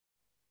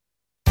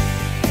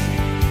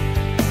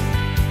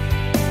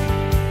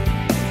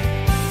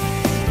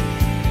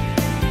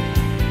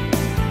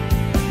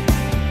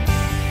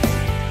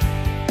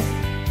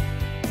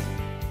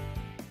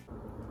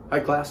Hi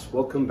class,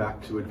 welcome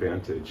back to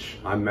EdVantage.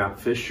 I'm Matt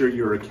Fisher,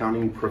 your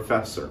accounting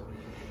professor.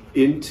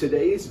 In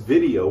today's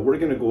video, we're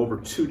going to go over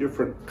two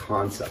different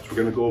concepts. We're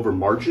going to go over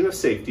margin of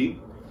safety,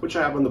 which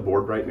I have on the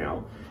board right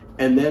now,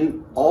 and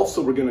then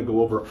also we're going to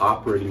go over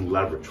operating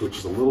leverage, which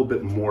is a little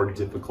bit more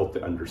difficult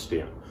to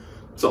understand.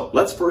 So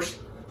let's first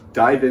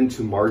dive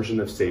into margin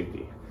of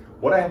safety.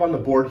 What I have on the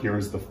board here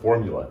is the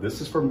formula.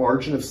 This is for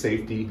margin of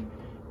safety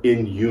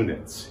in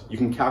units. You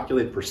can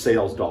calculate for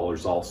sales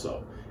dollars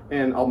also.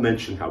 And I'll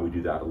mention how we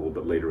do that a little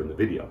bit later in the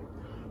video.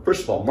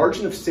 First of all,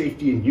 margin of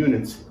safety in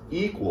units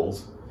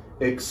equals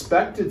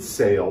expected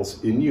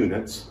sales in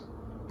units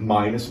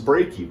minus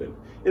break even.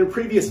 In a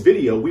previous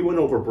video, we went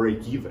over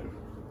break even.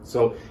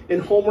 So in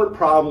homework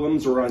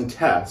problems or on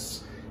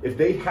tests, if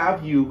they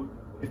ask you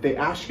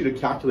to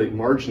calculate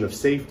margin of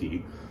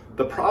safety,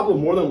 the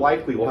problem more than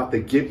likely will have to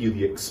give you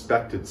the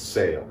expected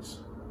sales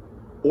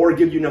or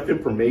give you enough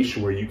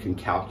information where you can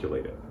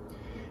calculate it.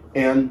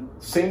 And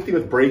same thing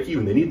with break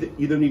even. They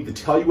either need to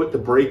tell you what the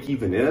break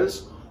even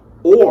is,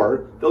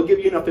 or they'll give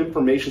you enough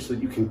information so that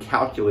you can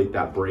calculate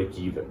that break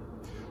even.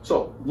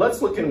 So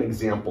let's look at an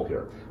example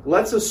here.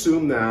 Let's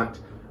assume that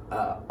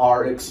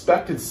our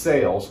expected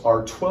sales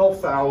are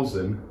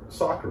 12,000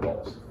 soccer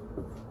balls.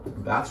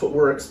 That's what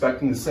we're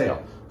expecting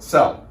to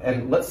sell.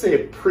 And let's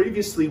say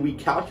previously we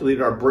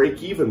calculated our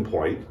break even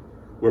point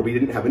where we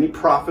didn't have any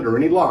profit or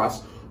any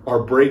loss.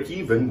 Our break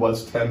even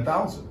was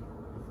 10,000.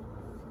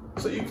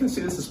 So you can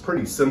see this is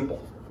pretty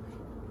simple.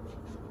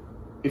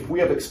 If we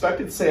have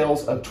expected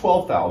sales of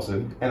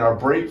 12,000 and our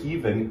break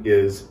even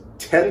is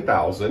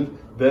 10,000,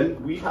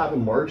 then we have a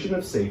margin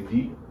of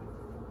safety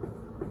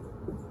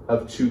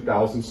of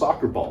 2,000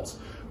 soccer balls.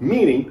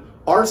 Meaning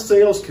our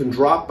sales can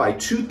drop by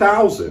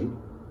 2,000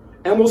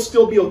 and we'll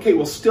still be okay.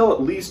 We'll still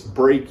at least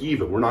break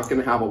even. We're not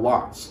going to have a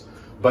loss.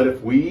 But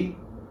if we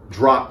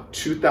drop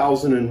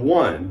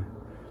 2,001,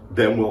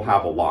 then we'll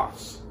have a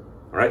loss.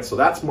 All right, so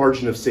that's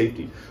margin of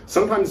safety.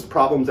 Sometimes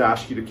problems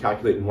ask you to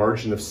calculate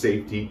margin of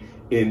safety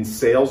in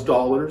sales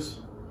dollars.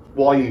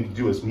 Well, all you need to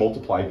do is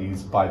multiply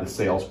these by the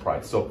sales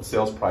price. So if the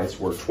sales price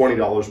were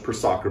 $20 per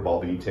soccer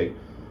ball, then you take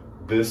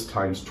this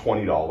times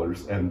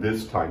 $20 and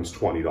this times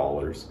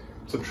 $20.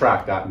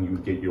 Subtract that and you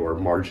get your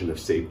margin of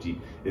safety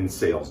in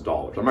sales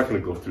dollars. I'm not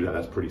going to go through that.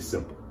 That's pretty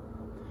simple.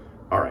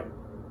 All right.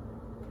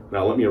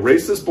 Now let me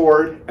erase this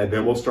board and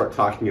then we'll start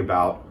talking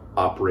about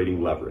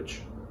operating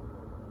leverage.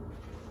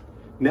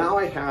 Now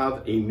I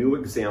have a new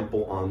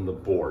example on the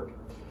board.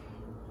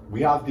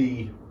 We have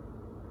the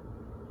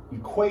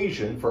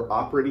equation for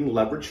operating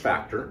leverage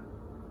factor,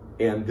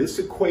 and this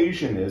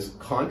equation is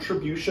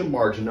contribution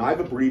margin. Now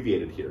I've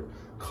abbreviated here.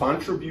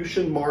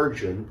 Contribution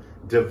margin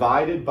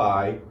divided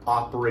by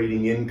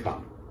operating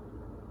income.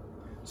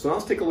 So now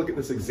let's take a look at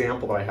this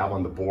example that I have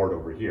on the board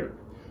over here.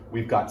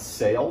 We've got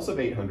sales of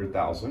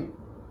 800,000,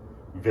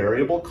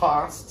 variable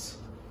costs,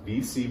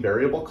 VC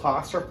variable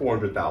costs are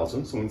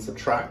 400,000, so when we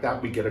subtract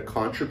that, we get a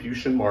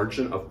contribution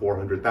margin of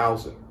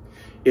 400,000.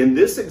 In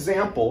this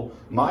example,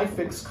 my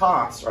fixed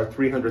costs are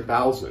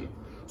 300,000,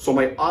 so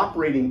my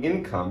operating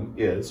income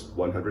is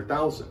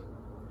 100,000.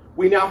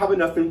 We now have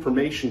enough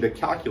information to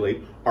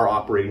calculate our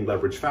operating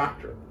leverage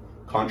factor.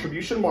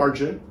 Contribution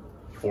margin,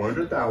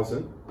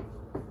 400,000,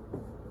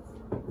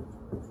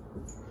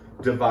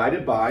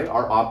 divided by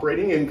our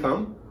operating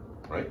income,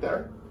 right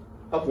there,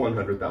 of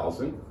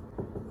 100,000.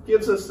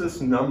 Gives us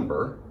this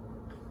number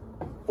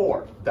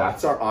 4.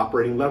 That's our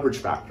operating leverage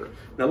factor.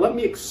 Now let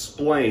me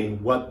explain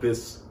what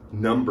this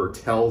number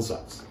tells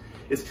us.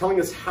 It's telling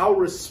us how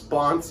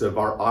responsive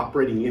our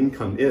operating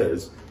income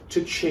is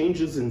to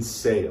changes in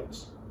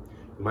sales.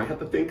 You might have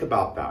to think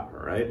about that,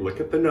 all right?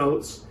 Look at the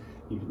notes.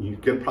 You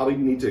can probably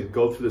need to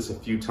go through this a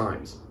few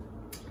times.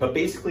 But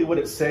basically what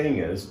it's saying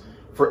is,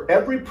 for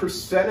every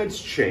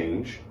percentage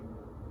change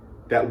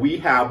that we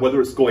have, whether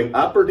it's going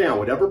up or down,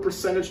 whatever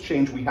percentage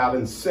change we have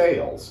in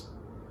sales,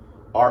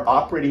 our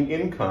operating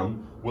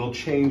income will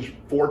change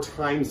 4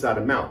 times that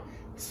amount,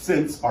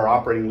 since our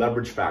operating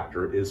leverage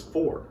factor is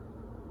 4.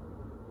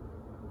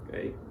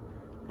 Okay?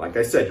 Like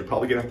I said, you're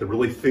probably gonna have to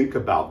really think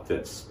about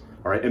this.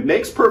 All right, it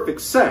makes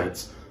perfect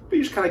sense, but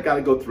you just kind of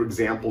gotta go through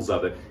examples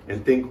of it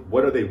and think,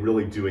 what are they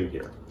really doing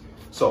here?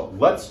 So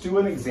let's do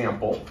an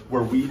example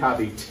where we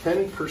have a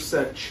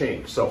 10%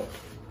 change. So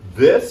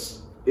this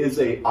is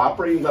a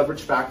operating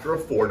leverage factor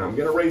of 4. Now I'm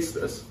going to erase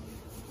this.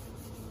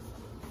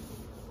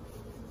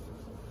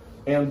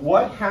 And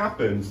what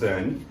happens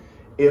then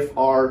if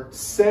our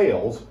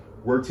sales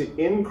were to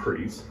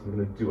increase, I'm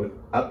going to do an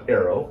up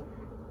arrow,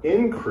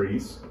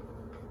 increase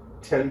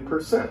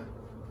 10%.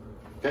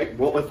 Okay,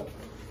 well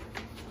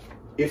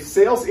if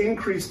sales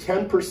increase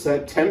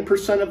 10%,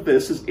 10% of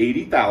this is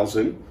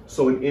 80,000,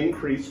 so an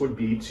increase would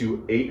be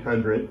to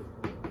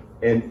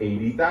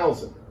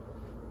 880,000.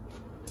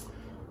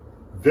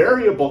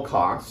 Variable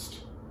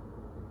cost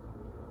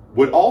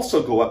would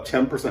also go up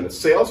 10%. If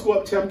sales go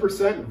up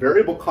 10%,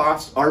 variable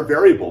costs are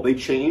variable. They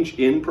change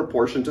in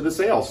proportion to the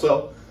sales.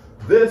 So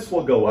this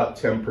will go up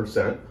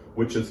 10%,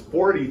 which is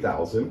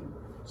 40,000.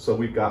 So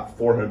we've got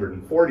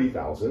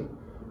 440,000.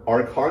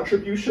 Our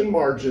contribution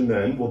margin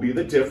then will be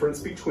the difference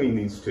between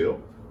these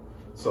two.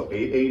 So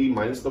 880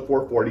 minus the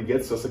 440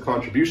 gets us a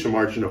contribution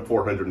margin of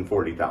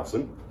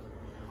 440,000.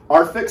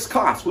 Our fixed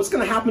costs, what's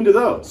going to happen to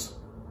those?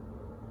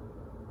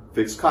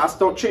 Fixed costs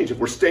don't change. If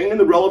we're staying in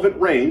the relevant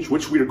range,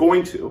 which we are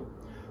going to,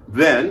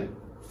 then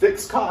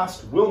fixed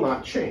costs will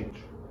not change.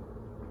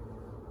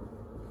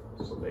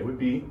 So they would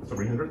be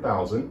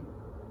 300,000.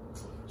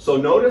 So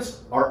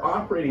notice our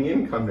operating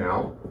income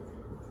now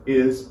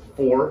is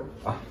for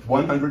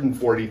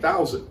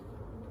 140,000.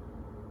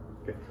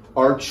 Okay.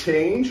 Our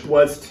change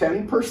was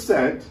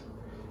 10%.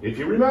 If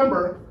you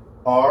remember,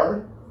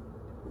 our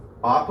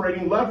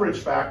operating leverage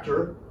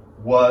factor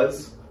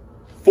was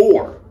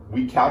 4.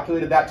 We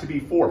calculated that to be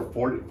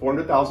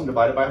 400,000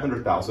 divided by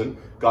 100,000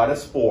 got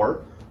us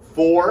 4.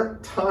 4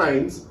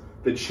 times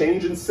the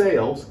change in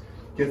sales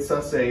gets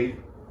us a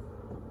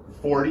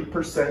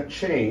 40%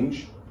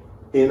 change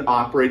in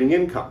operating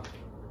income.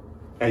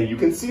 And you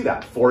can see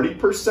that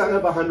 40%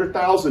 of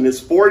 100,000 is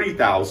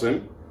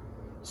 40,000.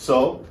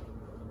 So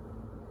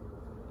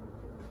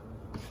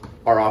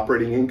our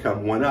operating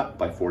income went up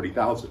by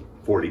 40,000,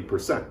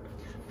 40%,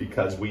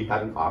 because we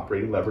had an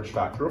operating leverage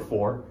factor of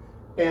 4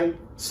 and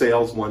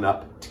sales went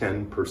up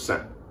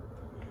 10%.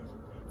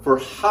 For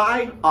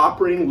high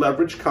operating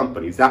leverage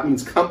companies, that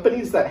means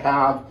companies that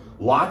have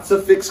lots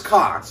of fixed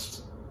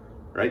costs,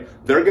 right?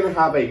 They're going to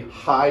have a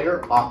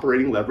higher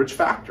operating leverage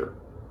factor,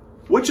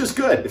 which is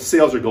good if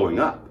sales are going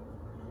up.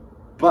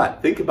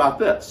 But think about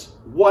this.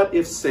 What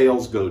if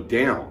sales go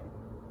down?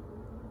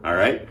 All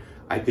right?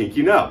 I think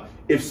you know.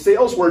 If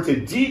sales were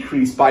to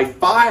decrease by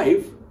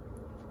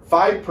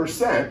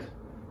 5%,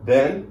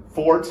 then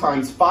 4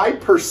 times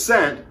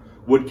 5%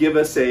 would give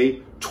us a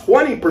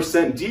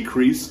 20%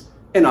 decrease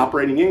in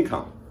operating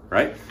income,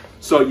 right?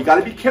 So you got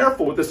to be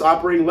careful with this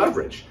operating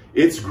leverage.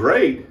 It's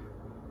great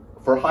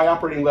for high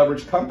operating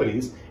leverage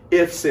companies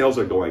if sales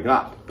are going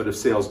up, but if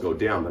sales go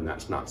down, then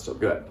that's not so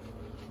good.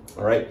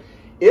 All right.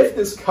 If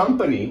this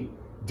company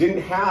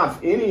didn't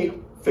have any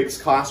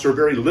fixed costs or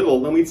very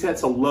little, then we'd say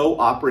it's a low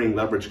operating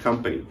leverage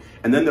company.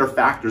 And then their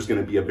factor is going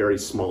to be a very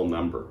small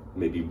number,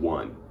 maybe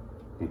 1.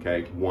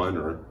 Okay, 1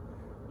 or,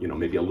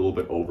 maybe a little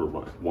bit over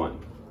 1.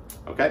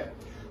 Okay,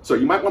 so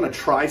you might want to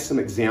try some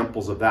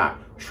examples of that.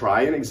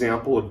 Try an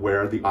example of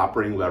where the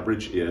operating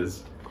leverage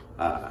is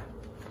a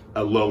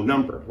low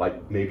number,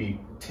 like maybe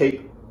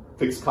take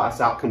fixed costs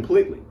out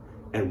completely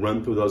and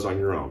run through those on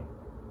your own.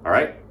 All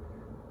right?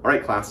 All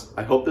right, class,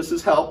 I hope this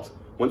has helped.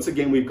 Once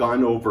again, we've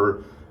gone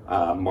over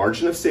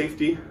margin of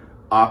safety,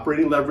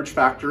 operating leverage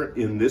factor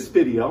in this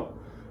video.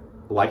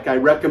 Like I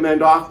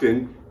recommend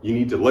often, you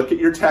need to look at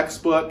your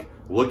textbook,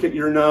 look at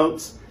your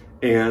notes,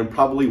 and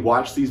probably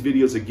watch these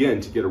videos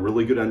again to get a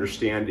really good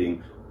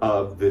understanding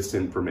of this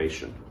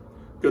information.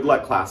 Good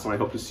luck, class, and I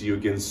hope to see you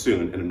again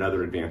soon in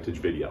another EdVantage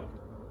video.